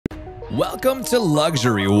Welcome to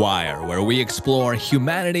Luxury Wire, where we explore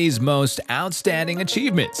humanity's most outstanding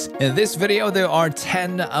achievements. In this video, there are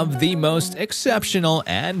 10 of the most exceptional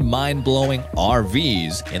and mind-blowing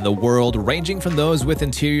RVs in the world, ranging from those with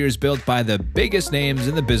interiors built by the biggest names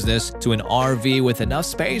in the business to an RV with enough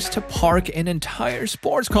space to park an entire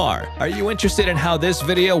sports car. Are you interested in how this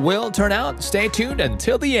video will turn out? Stay tuned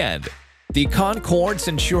until the end. The Concorde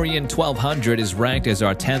Centurion 1200 is ranked as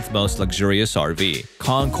our 10th most luxurious RV.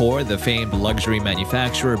 Concorde, the famed luxury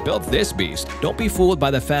manufacturer, built this beast. Don't be fooled by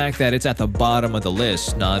the fact that it's at the bottom of the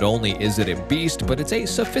list. Not only is it a beast, but it's a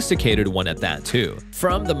sophisticated one at that too.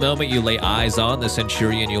 From the moment you lay eyes on the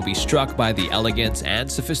Centurion, you'll be struck by the elegance and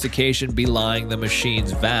sophistication belying the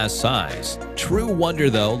machine's vast size. True wonder,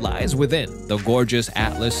 though, lies within. The gorgeous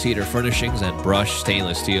Atlas cedar furnishings and brushed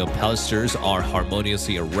stainless steel pilasters are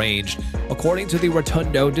harmoniously arranged according to the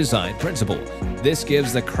Rotundo design principle. This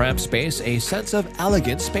gives the cramped space a sense of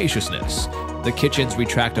elegant spaciousness. The kitchen's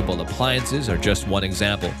retractable appliances are just one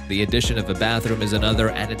example. The addition of a bathroom is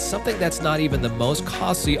another, and it's something that's not even the most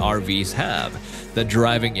costly RVs have. The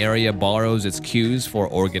driving area borrows its cues for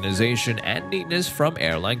organization and neatness from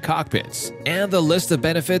airline cockpits. And the list of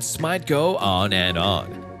benefits might go on and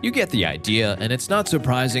on. You get the idea, and it's not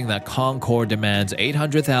surprising that Concorde demands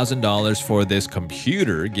 $800,000 for this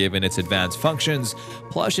computer given its advanced functions,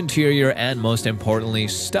 plush interior, and most importantly,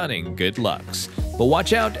 stunning good looks. But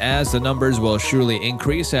watch out, as the numbers will surely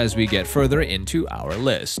increase as we get further into our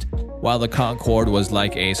list. While the Concorde was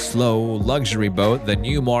like a slow luxury boat, the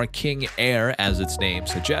Newell King Air, as its name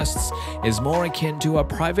suggests, is more akin to a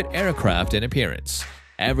private aircraft in appearance.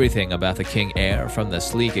 Everything about the King Air, from the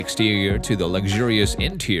sleek exterior to the luxurious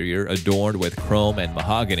interior adorned with chrome and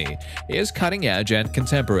mahogany, is cutting-edge and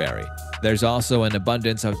contemporary. There's also an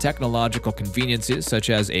abundance of technological conveniences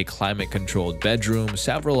such as a climate-controlled bedroom,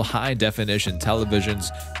 several high-definition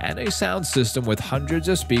televisions, and a sound system with hundreds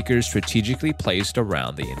of speakers strategically placed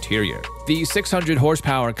around the interior. The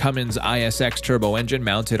 600-horsepower Cummins ISX turbo engine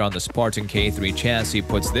mounted on the Spartan K3 chassis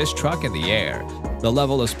puts this truck in the air. The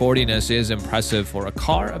level of sportiness is impressive for a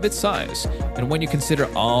car of its size, and when you consider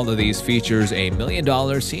all of these features, $1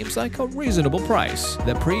 million seems like a reasonable price.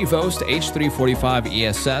 The Prevost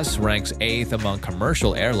H3-45ESS ranks 8th among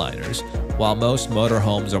commercial airliners. While most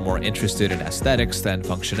motorhomes are more interested in aesthetics than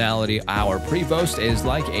functionality, our Prevost is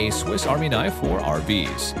like a Swiss Army knife for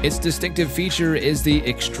RVs. Its distinctive feature is the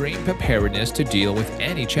extreme preparedness to deal with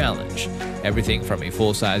any challenge. Everything from a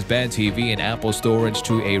full-size bed, TV, and ample storage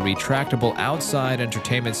to a retractable outside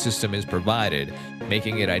entertainment system is provided,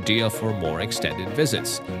 making it ideal for more extended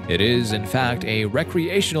visits. It is, in fact, a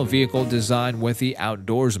recreational vehicle designed with the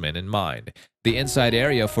outdoorsman in mind. The inside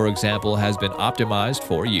area, for example, has been optimized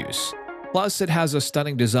for use. Plus, it has a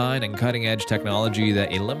stunning design and cutting-edge technology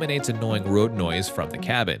that eliminates annoying road noise from the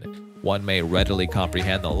cabin. One may readily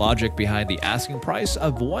comprehend the logic behind the asking price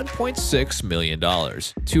of $1.6 million.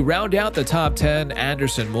 To round out the top 10,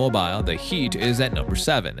 Anderson Mobile, the Heat, is at number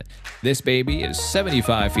 7. This baby is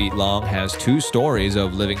 75 feet long, has 2 stories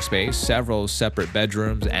of living space, several separate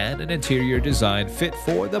bedrooms, and an interior design fit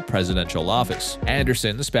for the presidential office.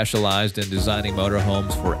 Anderson specialized in designing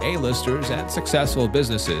motorhomes for A-listers and successful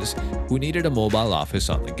businesses who needed a mobile office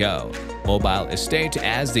on the go. Mobile Estate,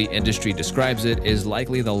 as the industry describes it, is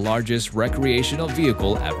likely the largest recreational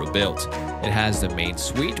vehicle ever built. It has the main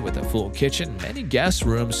suite with a full kitchen, many guest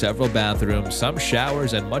rooms, several bathrooms, some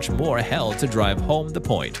showers, and much more hell to drive home the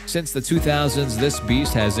point. Since the 2000s, this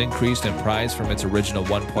beast has increased in price from its original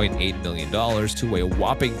 $1.8 million to a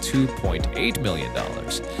whopping $2.8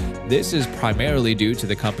 million. This is primarily due to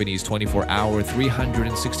the company's 24-hour,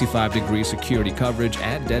 365-degree security coverage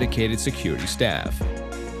and dedicated security staff.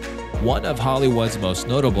 One of Hollywood's most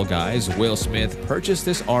notable guys, Will Smith, purchased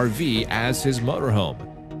this RV as his motorhome.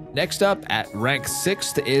 Next up, at rank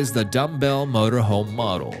 6th, is the Dumbbell Motorhome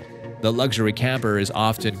model. The luxury camper is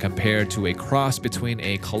often compared to a cross between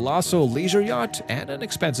a colossal leisure yacht and an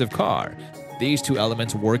expensive car. These two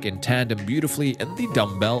elements work in tandem beautifully in the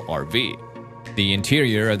Dumbbell RV. The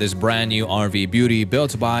interior of this brand new RV beauty,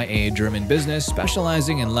 built by a German business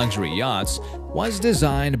specializing in luxury yachts, was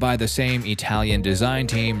designed by the same Italian design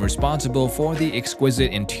team responsible for the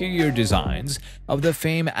exquisite interior designs of the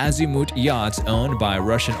famed Azimut yachts owned by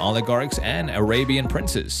Russian oligarchs and Arabian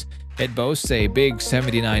princes. It boasts a big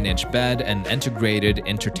 79-inch bed, an integrated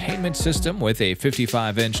entertainment system with a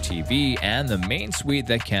 55-inch TV, and the main suite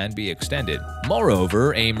that can be extended.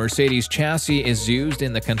 Moreover, a Mercedes chassis is used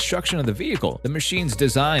in the construction of the vehicle. The machine's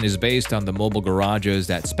design is based on the mobile garages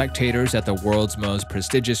that spectators at the world's most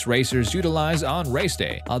prestigious racers utilize on race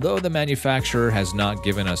day. Although the manufacturer has not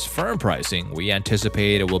given us firm pricing, we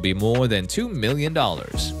anticipate it will be more than $2 million.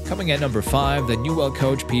 Coming at number 5, the Newell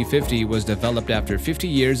Coach P50 was developed after 50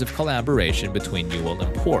 years of collaboration between Newell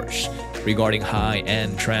and Porsche. Regarding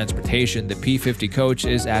high-end transportation, the P50 coach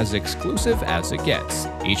is as exclusive as it gets.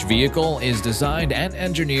 Each vehicle is designed and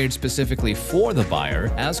engineered specifically for the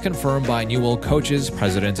buyer, as confirmed by Newell Coach's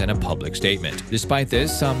president in a public statement. Despite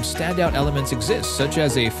this, some standout elements exist, such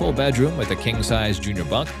as a full bedroom with a king-size junior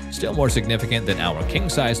bunk, still more significant than our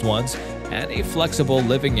king-sized ones, and a flexible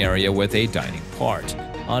living area with a dining part.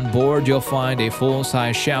 On board, you'll find a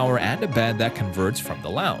full-size shower and a bed that converts from the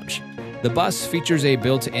lounge. The bus features a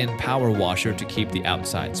built-in power washer to keep the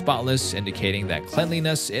outside spotless, indicating that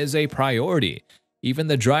cleanliness is a priority. Even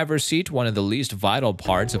the driver's seat, one of the least vital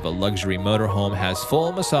parts of a luxury motorhome, has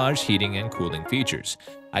full massage heating and cooling features.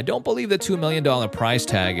 I don't believe the $2 million price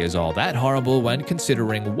tag is all that horrible when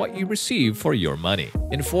considering what you receive for your money.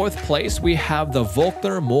 In 4th place, we have the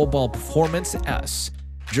Volker Mobile Performance S.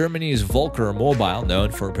 Germany's Volker Mobile, known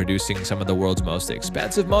for producing some of the world's most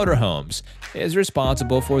expensive motorhomes, is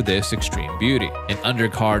responsible for this extreme beauty. An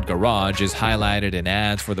undercard garage is highlighted in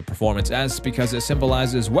ads for the Performance S because it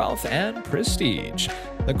symbolizes wealth and prestige.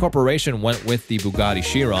 The corporation went with the Bugatti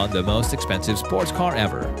Chiron, the most expensive sports car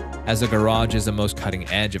ever. As the garage is the most cutting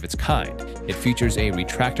edge of its kind, it features a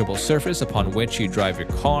retractable surface upon which you drive your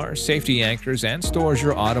car, safety anchors, and stores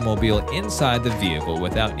your automobile inside the vehicle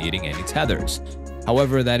without needing any tethers.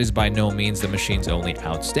 However, that is by no means the machine's only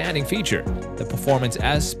outstanding feature. The Performance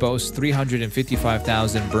S boasts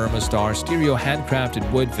 355,000 Burma Star stereo handcrafted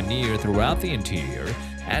wood veneer throughout the interior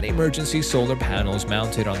and emergency solar panels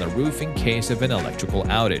mounted on the roof in case of an electrical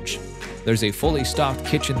outage. There's a fully stocked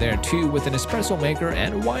kitchen there too, with an espresso maker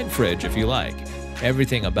and wine fridge if you like.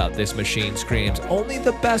 Everything about this machine screams only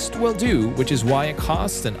the best will do, which is why it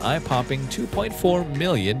costs an eye-popping $2.4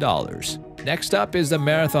 million. Next up is the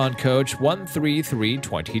Marathon Coach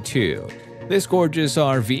 13322. This gorgeous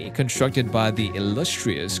RV, constructed by the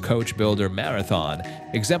illustrious coach builder Marathon,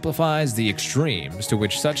 exemplifies the extremes to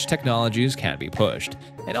which such technologies can be pushed.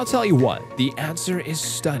 And I'll tell you what, the answer is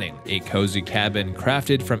stunning. A cozy cabin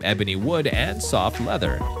crafted from ebony wood and soft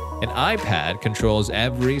leather. An iPad controls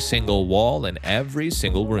every single wall in every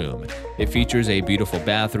single room. It features a beautiful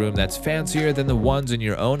bathroom that's fancier than the ones in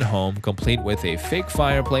your own home, complete with a fake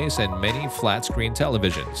fireplace and many flat-screen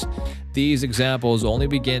televisions. These examples only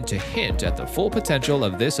begin to hint at the full potential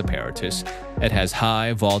of this apparatus. It has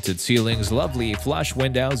high, vaulted ceilings, lovely flush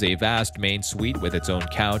windows, a vast main suite with its own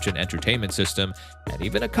couch and entertainment system, and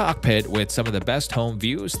even a cockpit with some of the best home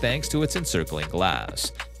views thanks to its encircling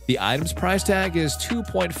glass. The item's price tag is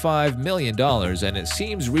 $2.5 million, and it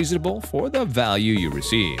seems reasonable for the value you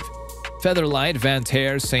receive. Featherlight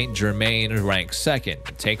Vanterre Saint-Germain ranks second.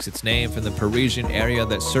 It takes its name from the Parisian area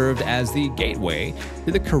that served as the gateway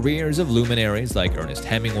to the careers of luminaries like Ernest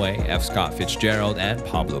Hemingway, F. Scott Fitzgerald, and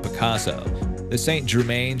Pablo Picasso. The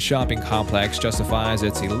Saint-Germain shopping complex justifies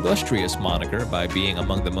its illustrious moniker by being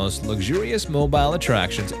among the most luxurious mobile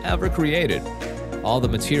attractions ever created. All the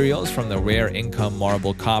materials, from the rare income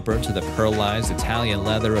marble copper to the pearlized Italian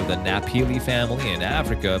leather of the Napoli family in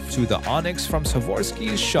Africa to the onyx from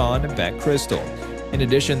Swarovski's Sean Beck crystal. In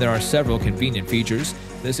addition, there are several convenient features.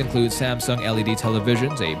 This includes Samsung LED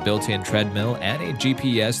televisions, a built-in treadmill, and a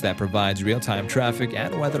GPS that provides real-time traffic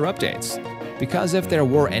and weather updates. Because if there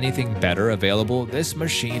were anything better available, this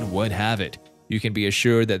machine would have it. You can be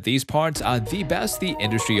assured that these parts are the best the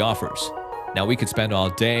industry offers. Now, we could spend all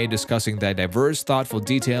day discussing the diverse, thoughtful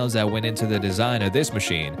details that went into the design of this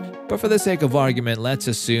machine, but for the sake of argument, let's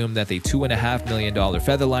assume that the $2.5 million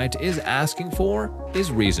Featherlight is asking for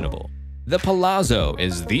is reasonable. The Palazzo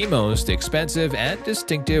is the most expensive and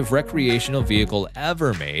distinctive recreational vehicle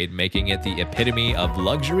ever made, making it the epitome of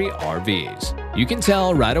luxury RVs. You can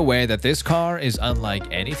tell right away that this car is unlike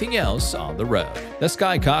anything else on the road. The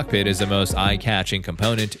Sky Cockpit is the most eye-catching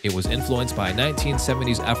component. It was influenced by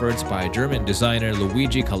 1970s efforts by German designer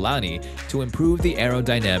Luigi Colani to improve the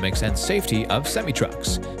aerodynamics and safety of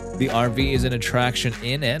semi-trucks. The RV is an attraction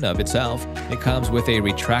in and of itself. It comes with a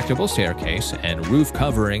retractable staircase and roof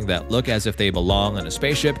covering that look as if they belong on a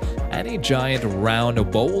spaceship, and a giant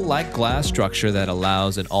round bowl-like glass structure that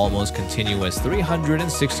allows an almost continuous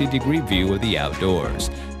 360-degree view of the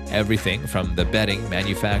outdoors. Everything from the bedding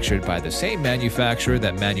manufactured by the same manufacturer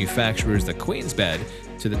that manufactures the Queen's bed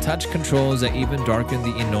to the touch controls that even darken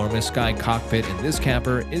the enormous sky cockpit in this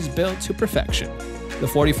camper is built to perfection. The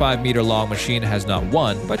 45-meter-long machine has not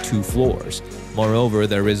one, but 2 floors. Moreover,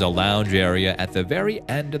 there is a lounge area at the very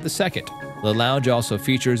end of the second. The lounge also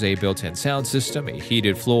features a built-in sound system, a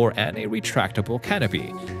heated floor, and a retractable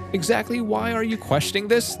canopy. Exactly why are you questioning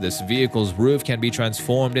this? This vehicle's roof can be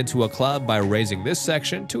transformed into a club by raising this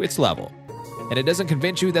section to its level. And it doesn't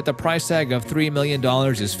convince you that the price tag of $3 million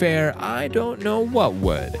is fair, I don't know what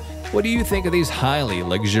would. What do you think of these highly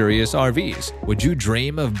luxurious RVs? Would you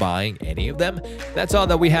dream of buying any of them? That's all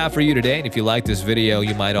that we have for you today, and if you like this video,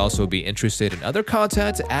 you might also be interested in other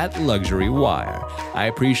content at Luxury Wire. I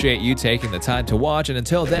appreciate you taking the time to watch, and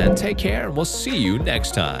until then, take care and we'll see you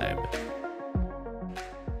next time.